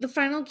 The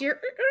final gear.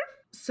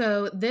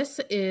 So this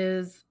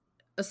is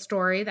a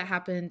story that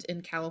happened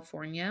in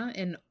California,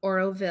 in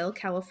Oroville,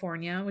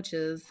 California, which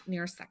is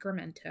near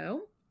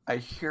Sacramento. I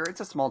hear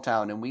it's a small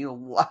town, and we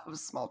love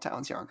small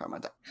towns here on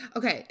Carmenta.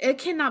 Okay, it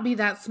cannot be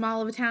that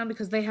small of a town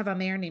because they have a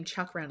mayor named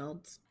Chuck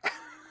Reynolds.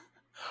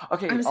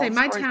 Okay, I'm saying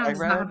my town does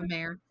not have a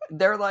mayor.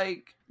 They're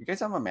like, you guys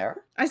have a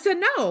mayor? I said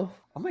no.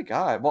 Oh my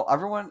god. Well,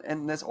 everyone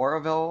in this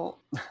Oroville,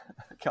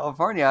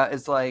 California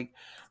is like,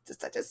 it's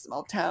such a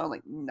small town.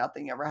 Like,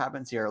 nothing ever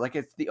happens here. Like,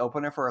 it's the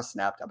opener for a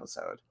Snapped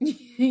episode.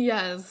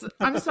 Yes.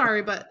 I'm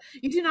sorry, but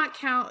you do not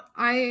count.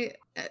 I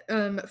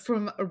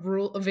from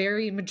a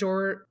very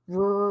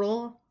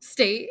rural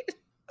state.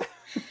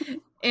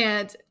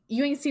 And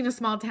you ain't seen a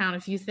small town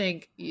if you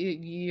think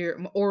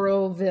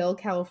Oroville,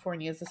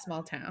 California is a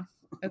small town.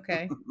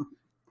 Okay.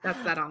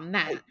 That's that on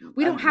that.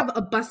 We don't have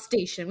a bus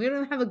station. We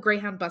don't have a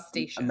Greyhound bus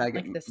station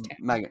like this town.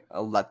 Megan,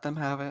 let them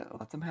have it.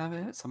 Let them have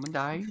it. Someone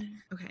died.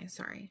 Okay,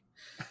 sorry.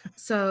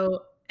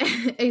 So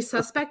a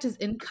suspect is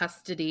in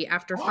custody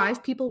after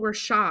 5 people were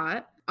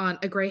shot on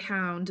a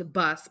Greyhound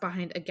bus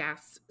behind a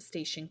gas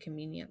station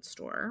convenience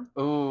store.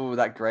 Ooh,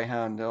 that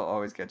Greyhound, they'll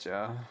always get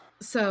you.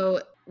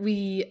 So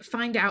we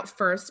find out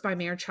first by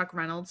Mayor Chuck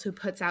Reynolds, who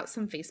puts out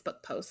some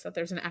Facebook posts that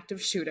there's an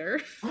active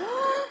shooter.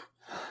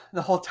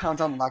 The whole town's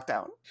on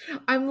lockdown.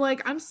 I'm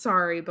like, I'm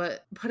sorry,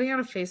 but putting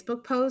out a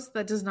Facebook post,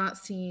 that does not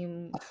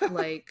seem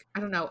like, I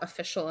don't know,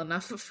 official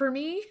enough for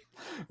me.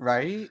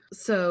 Right?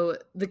 So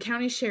the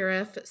county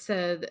sheriff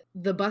said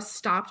the bus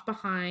stopped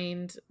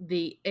behind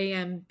the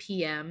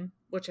AMPM,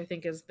 which I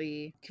think is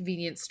the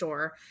convenience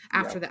store,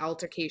 after the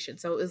altercation.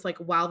 So it was like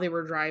while they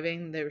were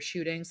driving, they were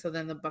shooting. So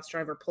then the bus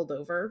driver pulled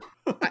over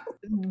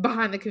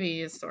behind the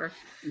convenience store.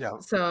 Yeah.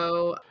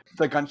 So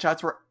the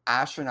gunshots were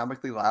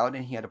astronomically loud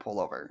and he had to pull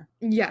over.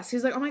 Yes.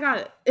 He's like, oh my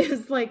God.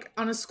 It's like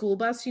on a school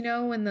bus,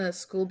 when the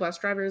school bus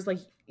driver is like,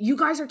 you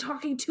guys are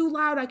talking too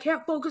loud. I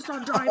can't focus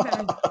on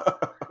driving.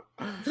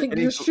 Like,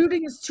 your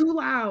shooting is too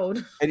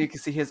loud. And you can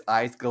see his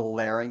eyes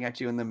glaring at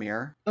you in the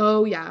mirror.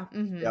 Oh, yeah.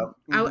 Mm-hmm. Yep.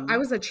 Mm-hmm. I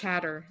was a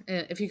chatter,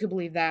 if you could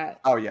believe that.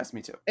 Oh, yes,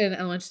 me too. In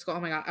elementary school. Oh,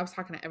 my God. I was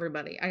talking to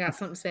everybody. I got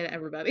something to say to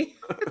everybody.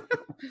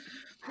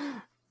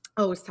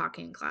 Always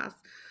talking in class.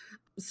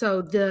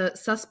 So the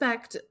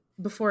suspect,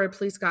 before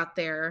police got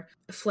there,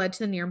 fled to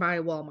the nearby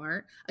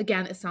Walmart.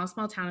 Again, it's not a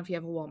small town if you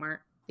have a Walmart.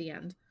 The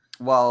end.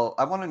 Well,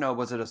 I want to know,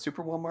 was it a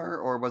super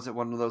Walmart or was it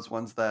one of those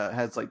ones that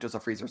has like just a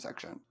freezer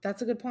section?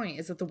 That's a good point.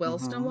 Is it the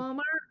Williston Walmart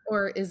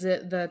or is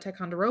it the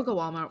Ticonderoga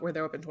Walmart where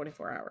they're open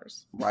 24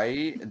 hours?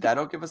 Right?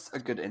 That'll give us a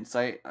good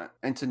insight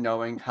into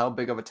knowing how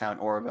big of a town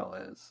Oroville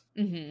is.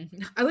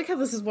 Mm-hmm. I like how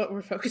this is what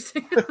we're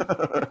focusing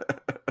on.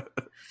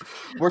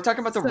 We're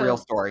talking about the real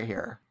story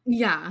here.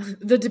 Yeah,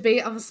 the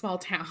debate of a small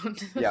town.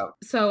 Yeah.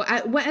 So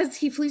as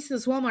he flees to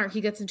this Walmart,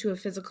 he gets into a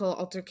physical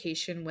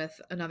altercation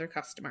with another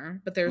customer,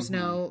 but there's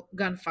no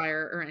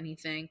gunfire or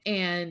anything.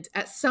 And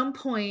at some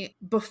point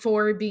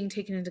before being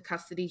taken into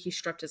custody, he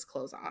stripped his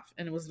clothes off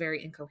and it was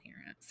very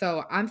incoherent.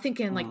 So I'm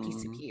thinking like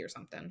PCP or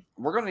something.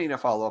 We're going to need to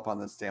follow up on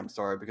this damn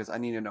story because I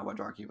need to know what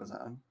drug he was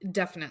on.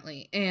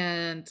 Definitely.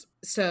 And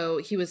so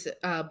he was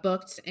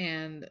booked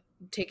and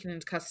taken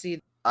into custody.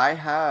 I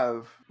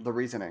have the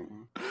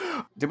reasoning.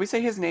 Did we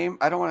say his name?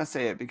 I don't want to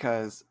say it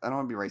because I don't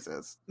want to be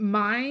racist.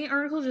 My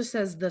article just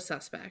says the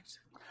suspect.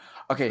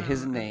 Okay,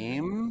 his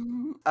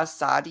name,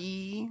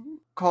 Asadi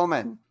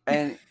Coleman.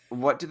 And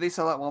what do they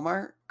sell at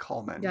Walmart?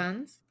 Coleman.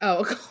 Guns?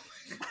 Oh,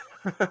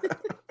 Coleman.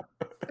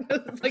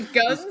 Like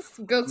guns?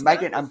 Ghost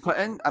Megan,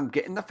 guns? I'm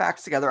getting the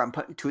facts together. I'm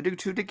putting 2 to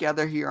 2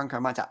 together here on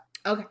Carmenta.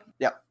 Okay.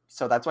 Yep.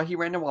 So that's why he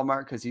ran to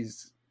Walmart, because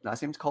his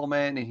last name's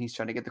Coleman and he's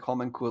trying to get the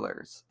Coleman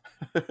coolers.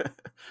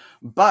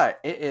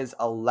 But it is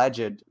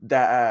alleged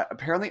that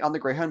apparently on the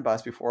Greyhound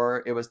bus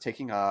before it was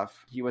taking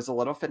off, he was a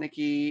little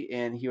finicky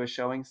and he was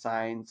showing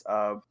signs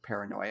of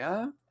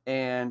paranoia.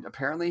 And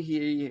apparently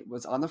he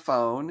was on the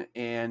phone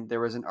and there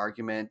was an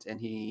argument, and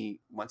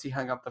once he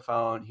hung up the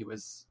phone, he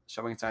was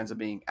showing signs of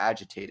being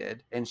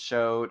agitated and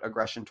showed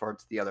aggression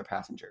towards the other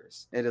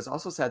passengers. It is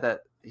also said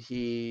that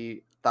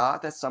he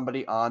thought that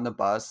somebody on the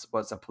bus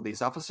was a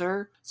police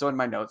officer. So in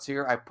my notes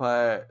here, I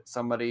put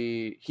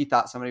he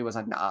thought somebody was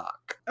a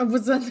knock. It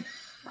was a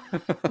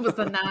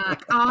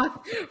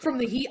knock. From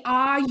the heat,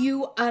 are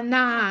you a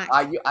knock?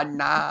 Are you a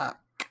knock?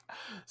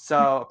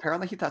 So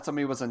apparently he thought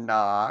somebody was a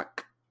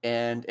knock.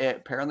 And it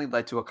apparently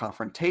led to a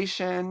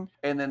confrontation.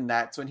 And then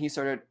that's when he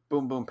started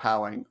boom, boom,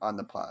 powing on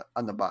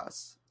the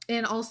bus.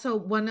 And also,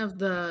 one of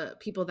the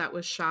people that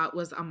was shot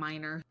was a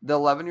minor. The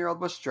 11-year-old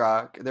was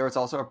struck. There was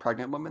also a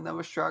pregnant woman that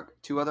was struck,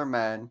 2 other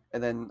men,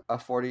 and then a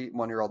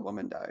 41-year-old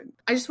woman died.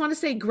 I just want to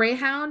say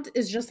Greyhound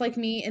is just like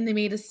me, and they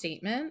made a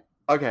statement.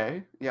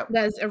 Okay, yep.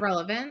 That is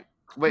irrelevant.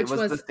 Wait,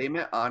 was the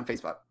statement on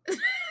Facebook?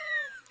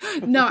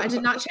 No, I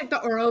did not check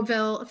the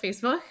Oroville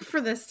Facebook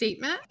for this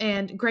statement.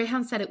 And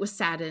Greyhound said it was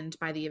saddened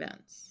by the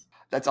events.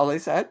 That's all they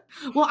said?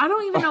 Well, I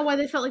don't even know why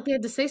they felt like they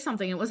had to say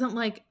something. It wasn't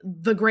like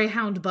the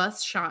Greyhound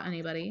bus shot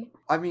anybody.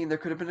 I mean, there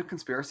could have been a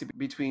conspiracy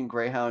between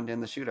Greyhound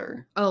and the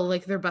shooter. Oh,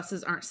 like their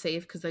buses aren't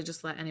safe because they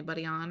just let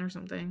anybody on or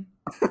something?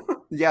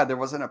 Yeah, there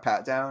wasn't a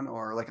pat down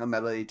or like a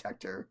metal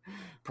detector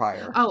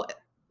prior. Oh,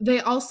 they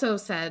also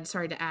said,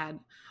 sorry to add,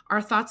 our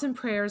thoughts and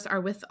prayers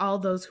are with all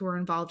those who are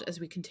involved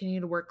as we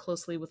continue to work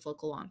closely with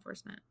local law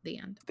enforcement. The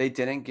end. They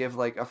didn't give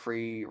like a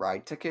free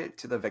ride ticket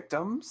to the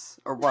victims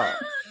or what?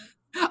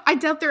 I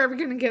doubt they're ever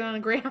going to get on a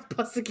Greyhound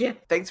bus again.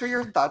 Thanks for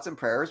your thoughts and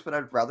prayers, but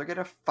I'd rather get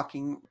a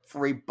fucking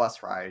free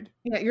bus ride.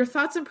 Yeah, your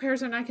thoughts and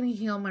prayers are not going to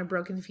heal my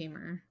broken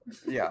femur.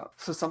 Yeah.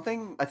 So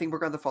something I think we're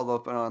going to follow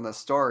up on the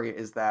story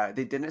is that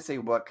they didn't say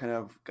what kind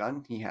of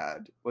gun he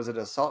had. Was it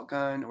an assault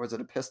gun? Was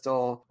it a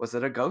pistol? Was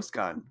it a ghost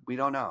gun? We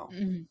don't know.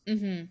 Mm-hmm.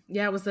 Mm-hmm.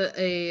 Yeah, was it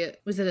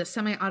a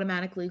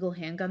semi-automatic legal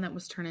handgun that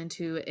was turned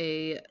into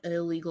a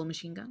illegal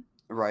machine gun?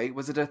 Right.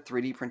 Was it a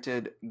 3D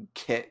printed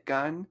kit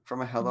gun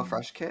from a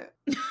HelloFresh kit?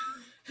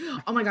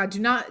 Oh my god, do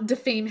not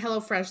defame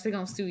HelloFresh. They're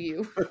going to sue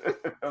you.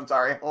 I'm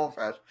sorry,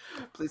 HelloFresh.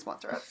 Please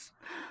sponsor us.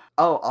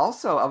 Oh,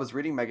 also, I was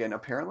reading, Megan.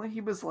 Apparently,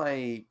 he was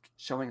like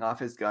showing off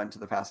his gun to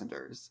the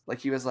passengers. Like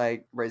he was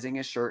like raising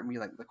his shirt and be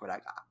like, "Look what I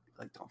got."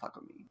 Like, don't fuck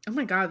with me. Oh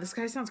my god, this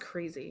guy sounds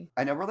crazy.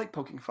 I know we're like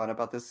poking fun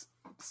about this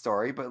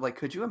story, but like,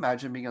 could you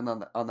imagine being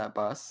on that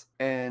bus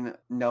and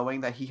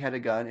knowing that he had a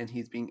gun and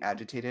he's being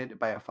agitated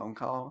by a phone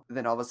call? And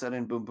then all of a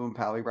sudden, boom, boom,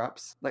 pow,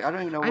 erupts. Like, I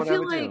don't even know what I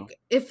feel would like do.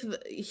 if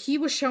he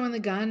was showing the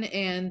gun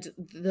and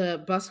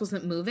the bus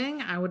wasn't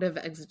moving, I would have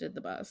exited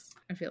the bus.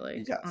 I feel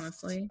like, Yes.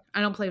 honestly,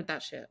 I don't play with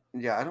that shit.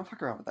 Yeah, I don't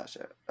fuck around with that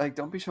shit. Like,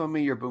 don't be showing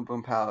me your boom,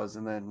 boom, pows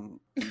and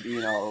then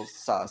being all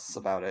sus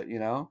about it, you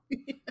know?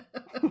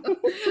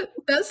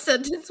 That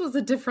sentence was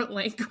a different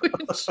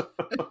language.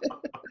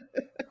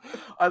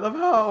 I love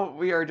how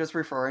we are just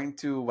referring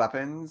to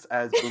weapons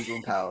as boom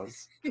boom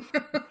pows.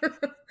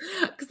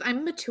 Because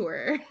I'm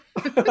mature.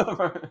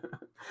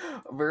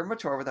 We're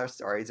mature with our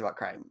stories about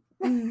crime.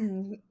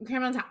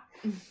 Crime on top.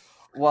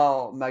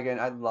 Well, Megan,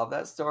 I love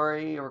that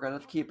story. We're going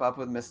to keep up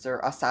with Mr.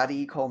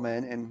 Asadi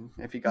Coleman and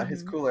if he got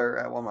his cooler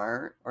at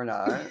Walmart or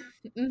not.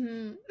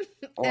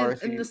 Or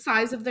and the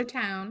size of their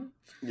town.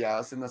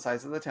 Yes, in the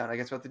size of the town. I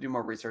guess we have to do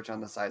more research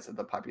on the size of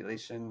the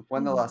population.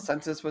 When the last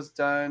census was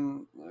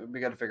done, we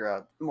got to figure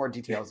out more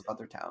details about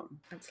their town.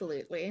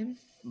 Absolutely.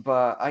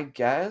 But I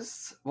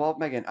guess, well,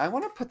 Megan, I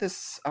want to put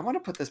this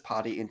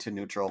potty into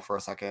neutral for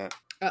a second.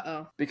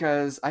 Uh-oh.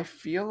 Because I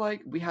feel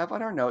like we have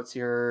on our notes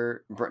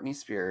here Britney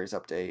Spears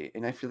update,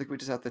 and I feel like we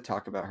just have to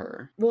talk about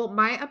her. Well,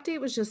 my update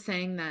was just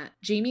saying that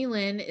Jamie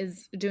Lynn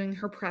is doing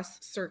her press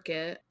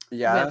circuit.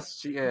 Yes,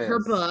 she is.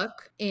 Her book,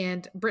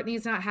 and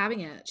Britney's not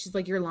having it. She's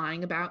like, you're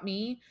lying about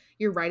me.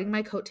 You're riding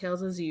my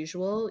coattails as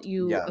usual.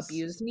 You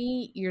abused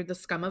me. You're the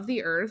scum of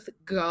the earth.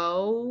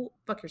 Go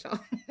fuck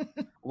yourself.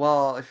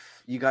 Well,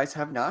 if you guys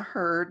have not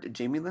heard,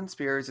 Jamie Lynn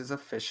Spears is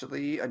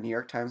officially a New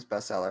York Times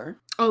bestseller.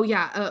 Oh,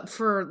 yeah.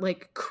 For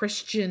like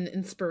Christian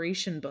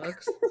inspiration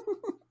books.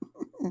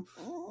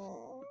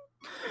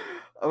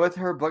 With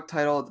her book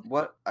titled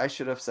What I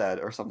Should Have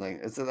Said or something.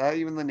 Is that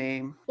even the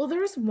name? Well,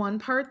 there's one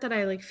part that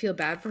I like feel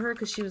bad for her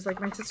because she was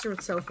like, my sister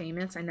was so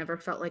famous. I never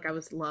felt like I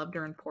was loved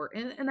or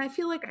important. And I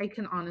feel like I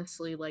can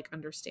honestly like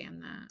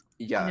understand that.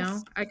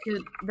 Yes. You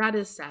know, that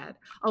is sad.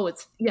 Oh,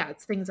 it's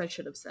things I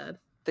should have said.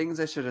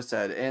 Things I should have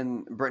said.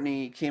 And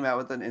Britney came out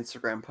with an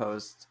Instagram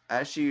post,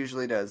 as she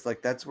usually does.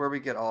 Like, that's where we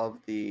get all of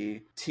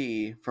the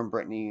tea from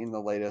Britney in the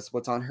latest,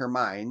 what's on her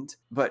mind.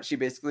 But she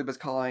basically was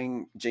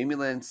calling Jamie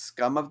Lynn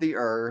scum of the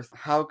earth.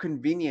 How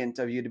convenient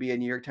of you to be a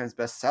New York Times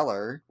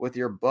bestseller with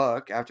your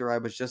book after I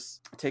was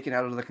just taken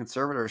out of the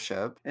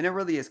conservatorship. And it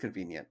really is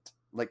convenient.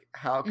 Like,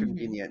 how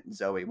convenient,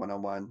 Zoe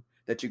 101.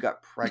 That you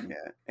got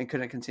pregnant and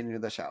couldn't continue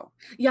the show.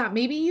 Yeah,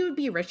 maybe you would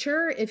be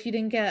richer if you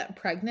didn't get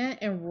pregnant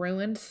and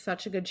ruined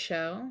such a good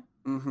show.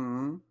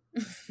 Mm-hmm.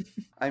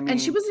 I mean, and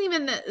she wasn't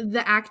even,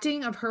 the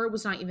acting of her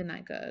was not even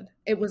that good.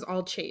 It was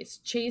all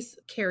Chase. Chase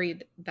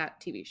carried that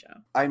TV show.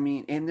 I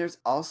mean, and there's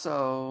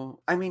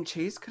also,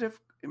 Chase could have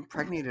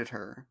impregnated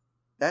her.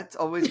 That's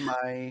always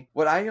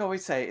what I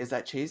always say is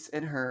that Chase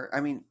and her,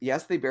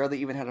 yes, they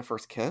barely even had a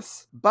first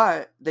kiss,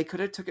 but they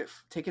could have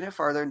taken it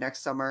farther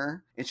next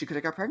summer and she could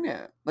have got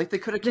pregnant. Like they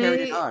could have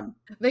carried it on.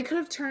 They could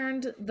have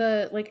turned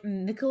the like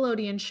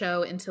Nickelodeon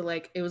show into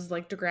like, it was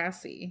like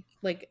Degrassi,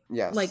 like,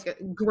 yes. Like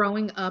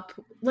growing up,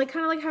 like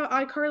kind of like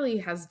how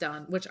iCarly has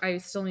done, which I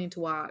still need to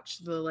watch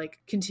the like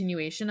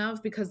continuation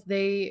of because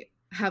they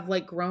have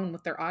like grown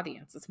with their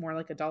audience. It's more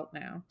like adult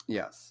now.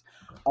 Yes.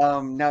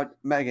 Now,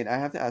 Megan, I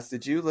have to ask,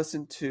 did you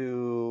listen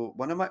to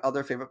one of my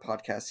other favorite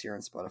podcasts here on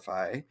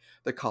Spotify,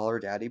 the Call Her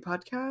Daddy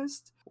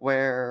podcast?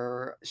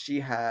 where she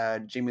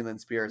had Jamie Lynn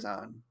Spears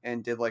on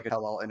and did like a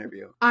tell-all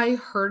interview. I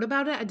heard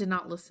about it. I did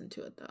not listen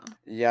to it though.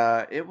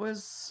 Yeah, it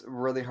was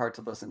really hard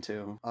to listen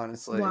to,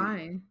 honestly.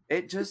 Why?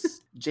 It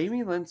just,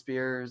 Jamie Lynn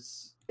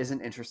Spears is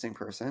an interesting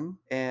person,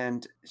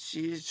 and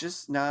she's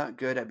just not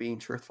good at being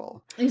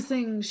truthful. Are you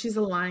saying she's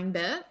a lying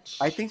bitch?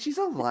 I think she's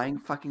a lying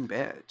fucking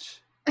bitch.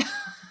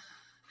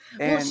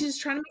 Well, she's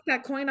trying to make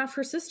that coin off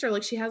her sister.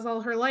 Like, she has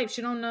all her life.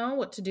 She don't know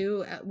what to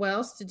do, what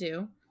else to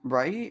do.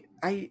 Right?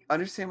 I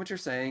understand what you're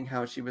saying,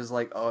 how she was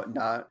like, oh,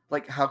 not,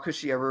 like, how could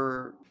she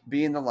ever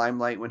be in the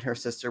limelight when her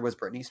sister was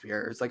Britney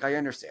Spears? Like, I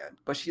understand.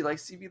 But she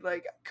likes to be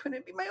like, I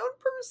couldn't be my own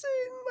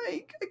person.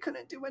 Like, I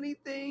couldn't do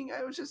anything.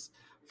 I was just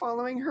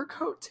following her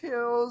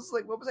coattails.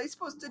 Like, what was I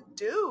supposed to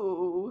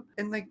do?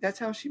 And, like, that's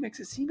how she makes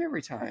it seem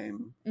every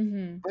time.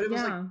 Mm-hmm. But it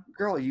was like,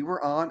 girl, you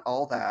were on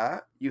all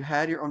that. You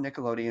had your own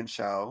Nickelodeon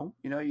show.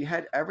 You know, you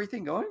had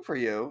everything going for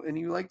you. And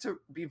you like to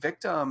be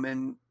victim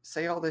and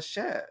say all this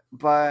shit.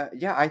 But,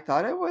 yeah, I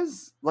thought it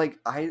was, like,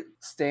 I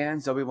stan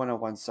Zoe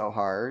 101 so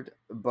hard.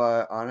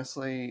 But,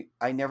 honestly,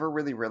 I never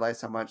really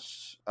realized how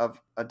much of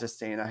a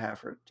disdain I have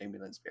for Jamie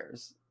Lynn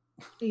Spears.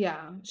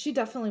 Yeah, she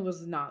definitely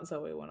was not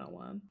Zoe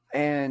 101.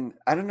 And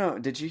I don't know,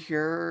 did you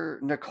hear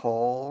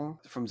Nicole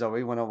from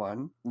Zoe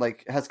 101?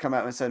 Like, has come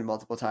out and said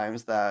multiple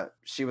times that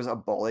she was a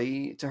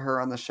bully to her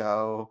on the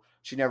show.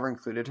 She never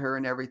included her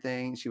in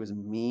everything. She was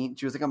mean.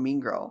 She was like a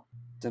mean girl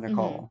to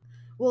Nicole. Mm-hmm.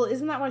 Well,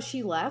 isn't that why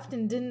she left?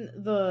 And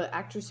didn't the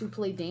actress who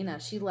played Dana,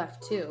 she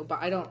left too?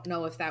 But I don't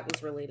know if that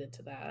was related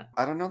to that.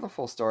 I don't know the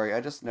full story.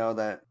 I just know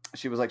that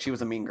she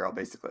was a mean girl,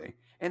 basically.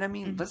 And I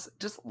mean,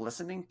 just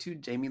listening to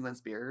Jamie Lynn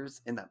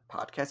Spears in that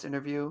podcast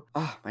interview,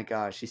 oh my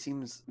gosh, she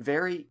seems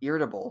very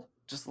irritable.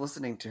 Just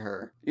listening to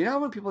her. You know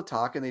when people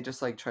talk and they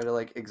just like try to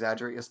like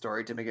exaggerate a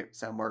story to make it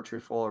sound more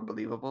truthful or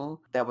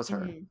believable? That was her.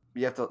 Mm-hmm.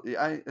 You have to,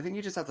 I think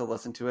you just have to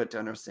listen to it to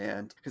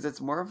understand, because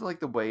it's more of like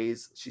the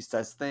ways she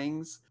says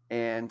things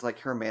and like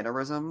her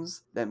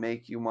mannerisms that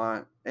make you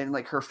want, and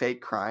like her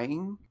fake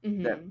crying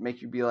that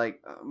make you be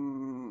like,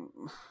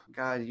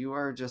 God, you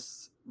are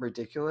just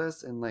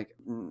ridiculous, and like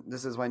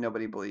this is why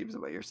nobody believes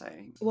what you're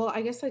saying. Well,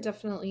 I guess I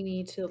definitely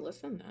need to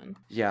listen then.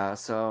 Yeah,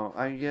 so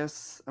I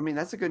guess, I mean,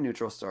 that's a good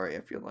neutral story.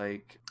 I feel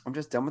like I'm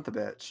just done with the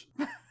bitch.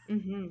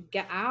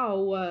 Get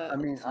out. I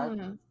mean,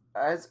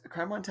 as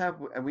Crime on Tap,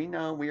 we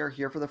know we are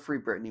here for the Free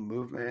Britney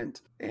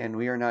movement, and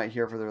we are not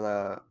here for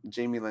the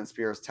Jamie Lynn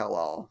Spears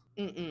tell-all.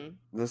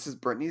 This is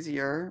Britney's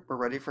year. We're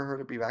ready for her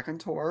to be back on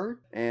tour,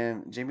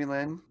 and Jamie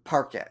Lynn,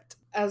 park it.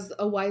 As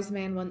a wise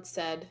man once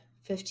said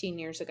 15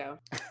 years ago,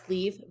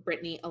 leave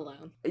Britney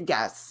alone.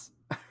 Yes.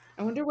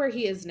 I wonder where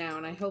he is now,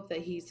 and I hope that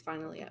he's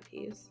finally at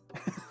peace.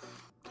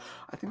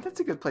 I think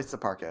that's a good place to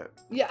park it.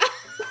 Yeah.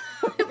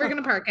 We're going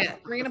to park it.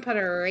 We're going to put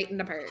her right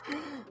into park.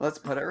 Let's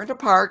put her into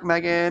park,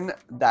 Megan.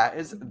 That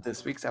is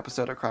this week's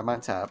episode of Crime on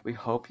Tap. We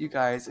hope you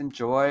guys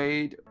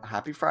enjoyed.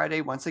 Happy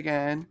Friday once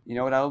again. You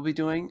know what I will be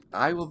doing?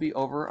 I will be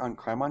over on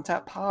Crime on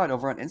Tap Pod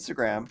over on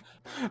Instagram,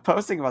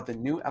 posting about the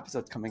new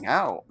episodes coming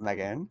out,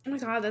 Megan. Oh my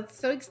God, that's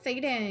so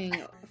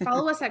exciting.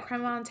 Follow us at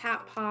Crime on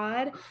Tap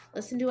Pod.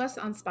 Listen to us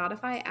on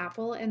Spotify,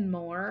 Apple, and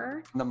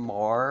more. The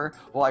more?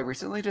 Well, I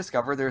recently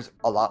discovered there's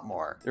a lot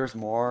more. There's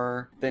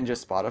more than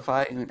just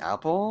Spotify and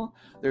Apple.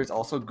 There's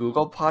also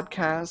Google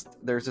Podcast.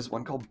 There's this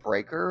one called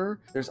Breaker.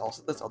 There's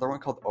also this other one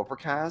called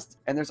Overcast.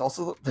 And there's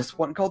also this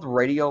one called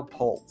Radio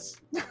Pulse.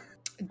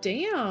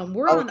 Damn,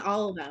 we're on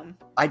all of them.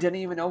 I didn't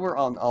even know we're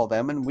on all of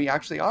them, and we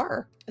actually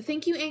are.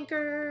 Thank you,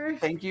 Anchor.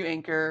 Thank you,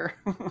 Anchor.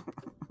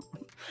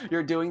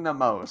 You're doing the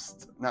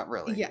most. Not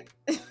really. Yeah.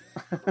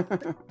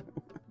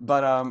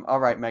 But, all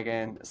right,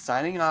 Megan,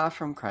 signing off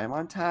from Crime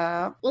on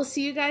Tap. We'll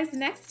see you guys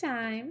next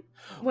time.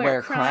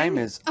 Where crime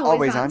is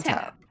always on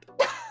tap.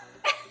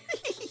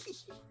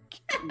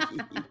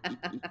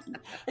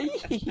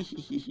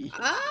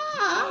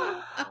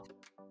 Ah!